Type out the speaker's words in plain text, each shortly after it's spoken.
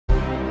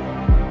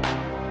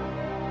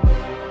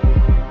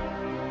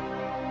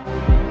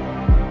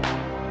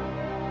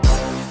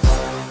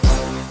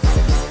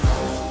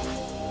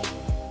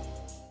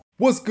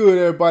What's good,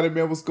 everybody,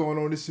 man? What's going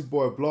on? This your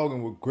boy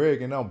Vlogging with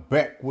Greg, and I'm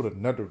back with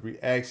another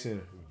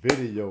reaction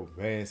video,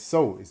 man.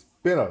 So, it's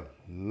been a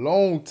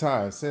long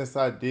time since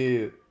I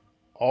did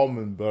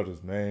Allman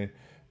Brothers, man.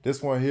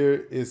 This one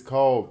here is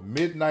called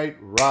Midnight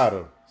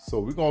Rider.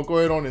 So, we're going to go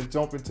ahead on and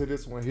jump into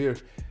this one here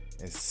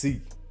and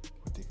see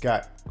what they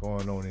got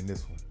going on in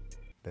this one.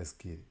 Let's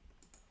get it.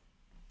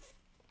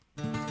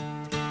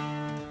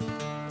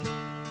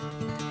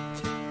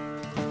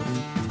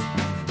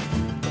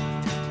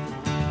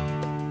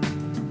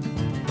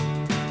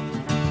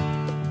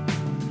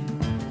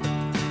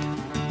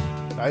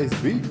 Nice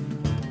beat.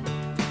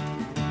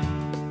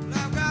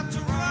 I've got to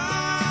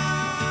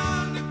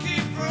run to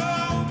keep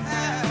from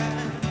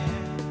hiding,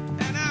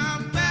 and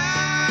I'm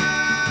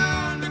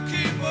bound to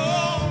keep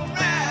on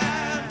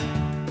riding.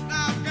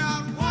 I've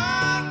got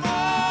one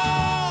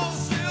more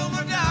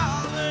silver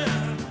dollar,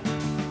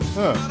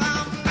 but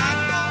I'm not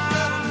gonna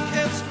let 'em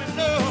catch me,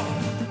 no.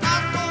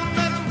 I'm gonna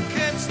let 'em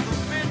catch the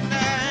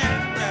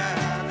midnight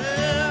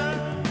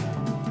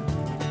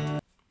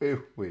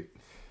rider. Wait.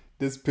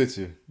 This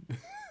picture.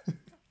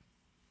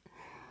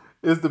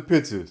 It's the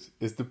pictures.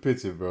 It's the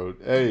picture, bro.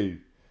 Hey,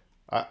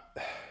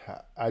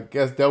 I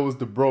guess that was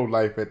the bro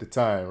life at the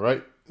time,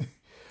 right?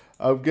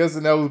 I'm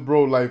guessing that was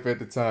bro life at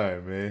the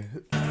time,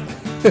 man.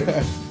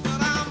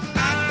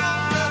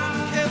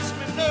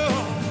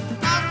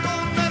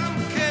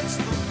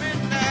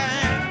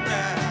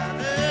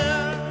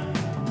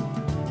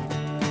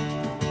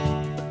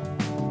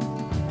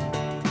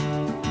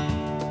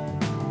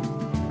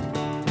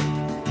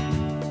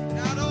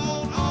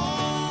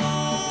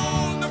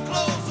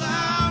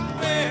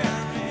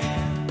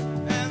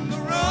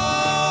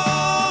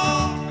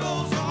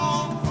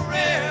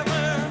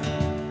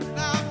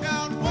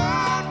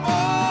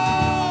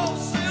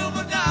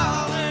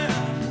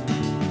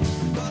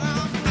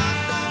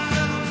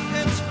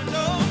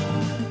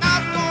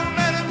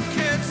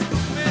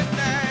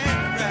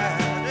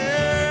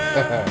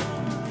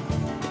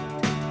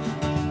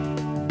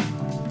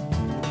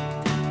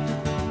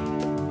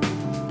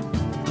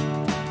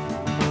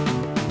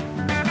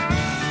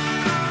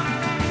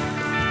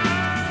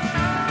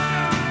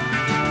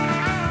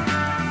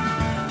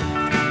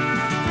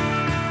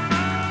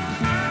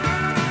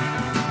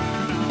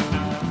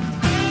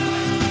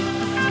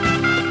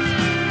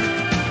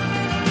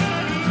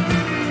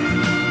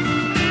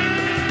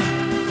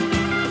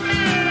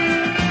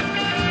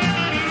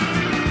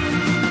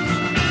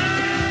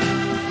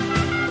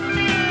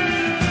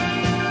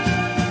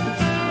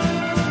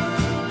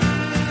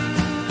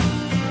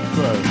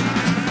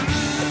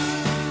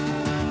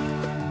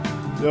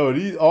 Yo,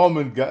 these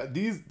Allman got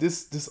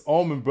this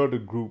Allman Brother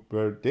group,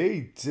 bro.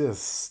 They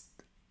just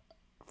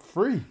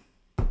free.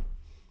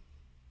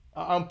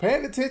 I'm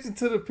paying attention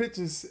to the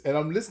pictures and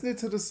I'm listening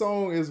to the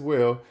song as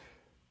well.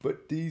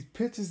 But these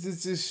pictures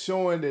is just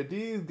showing that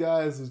these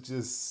guys are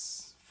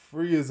just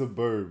free as a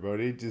bird, bro.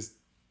 They just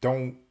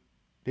don't.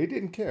 They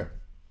didn't care.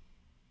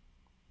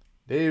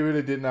 They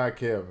really did not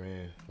care,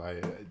 man.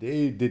 Like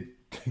they did.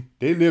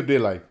 They lived their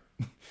life.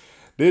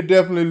 They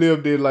definitely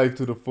lived their life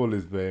to the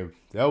fullest, man.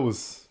 That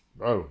was.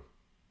 Bro,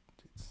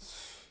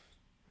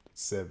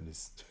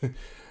 70s.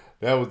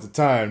 That was the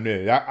time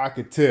there. I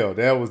could tell.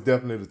 That was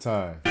definitely the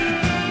time.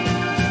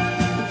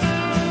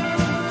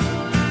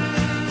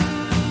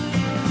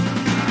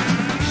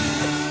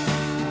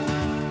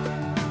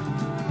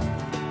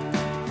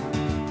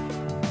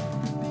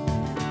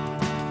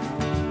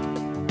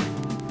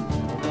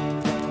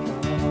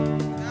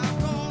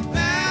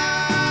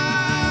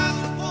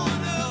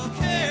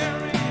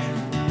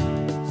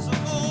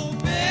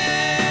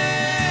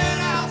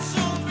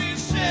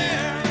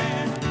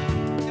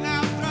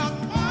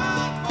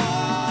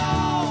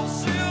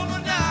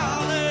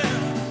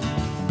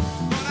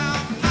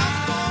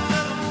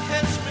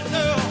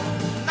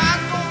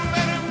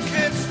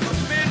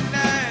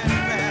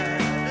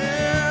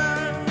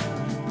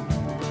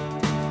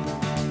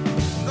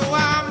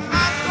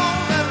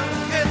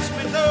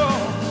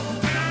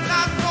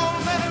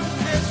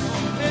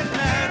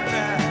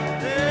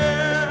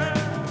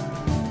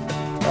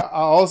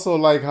 I also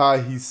like how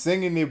he's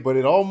singing it, but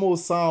it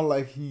almost sounds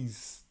like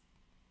he's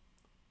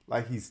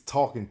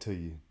talking to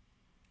you.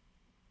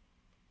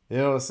 You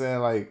know what I'm saying?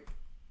 Like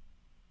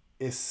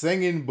it's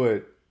singing,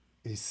 but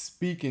he's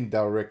speaking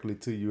directly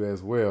to you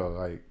as well.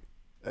 Like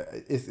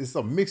it's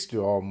a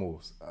mixture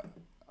almost.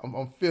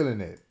 I'm feeling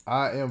it.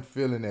 I am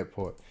feeling that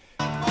part.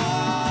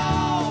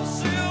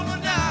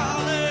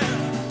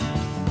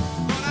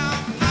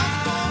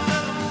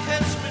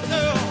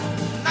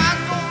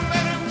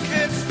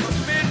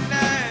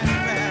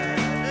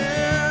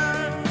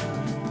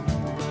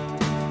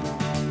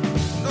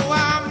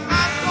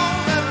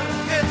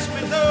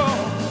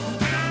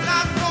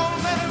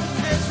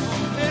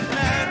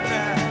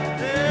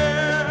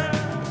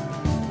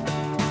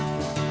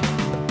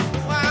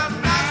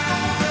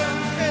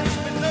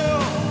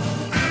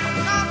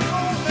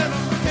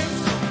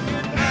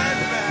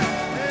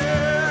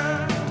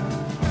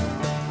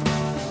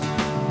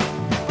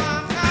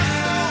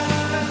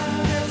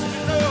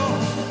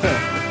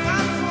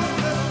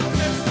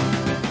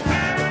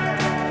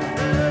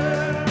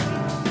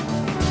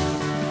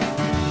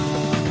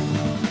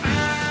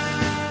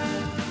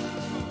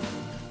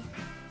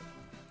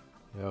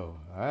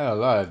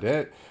 gonna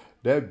lie,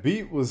 that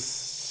beat was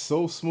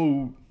so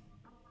smooth.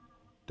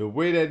 The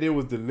way that they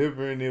was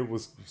delivering it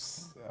was,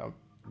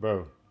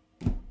 bro.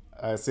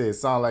 I said it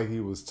sounded like he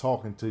was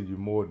talking to you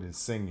more than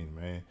singing,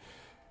 man.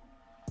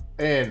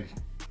 And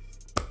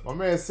my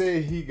man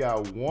said he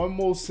got one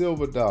more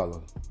silver dollar.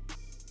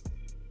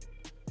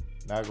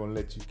 Not gonna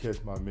let you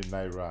catch my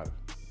Midnight Rider.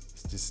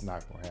 It's just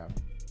not gonna happen.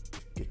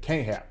 It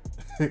can't happen.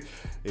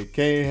 It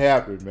can't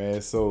happen,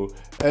 man. So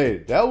hey,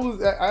 that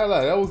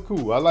was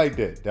cool. I like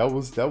that. That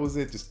was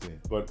interesting.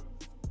 But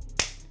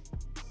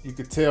you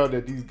could tell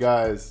that these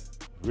guys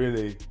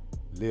really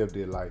lived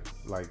their life.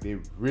 Like they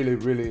really,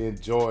 really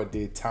enjoyed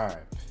their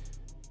time.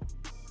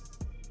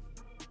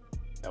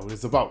 That's what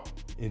it's about.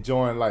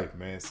 Enjoying life,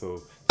 man.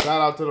 So shout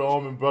out to the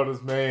Allman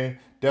Brothers, man.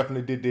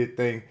 Definitely did their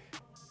thing.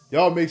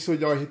 Y'all make sure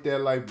y'all hit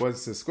that like button.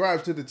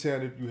 Subscribe to the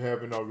channel if you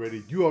haven't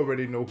already. You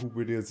already know who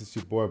it is. It's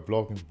your boy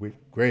Vlogging with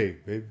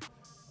Greg, baby.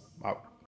 Out.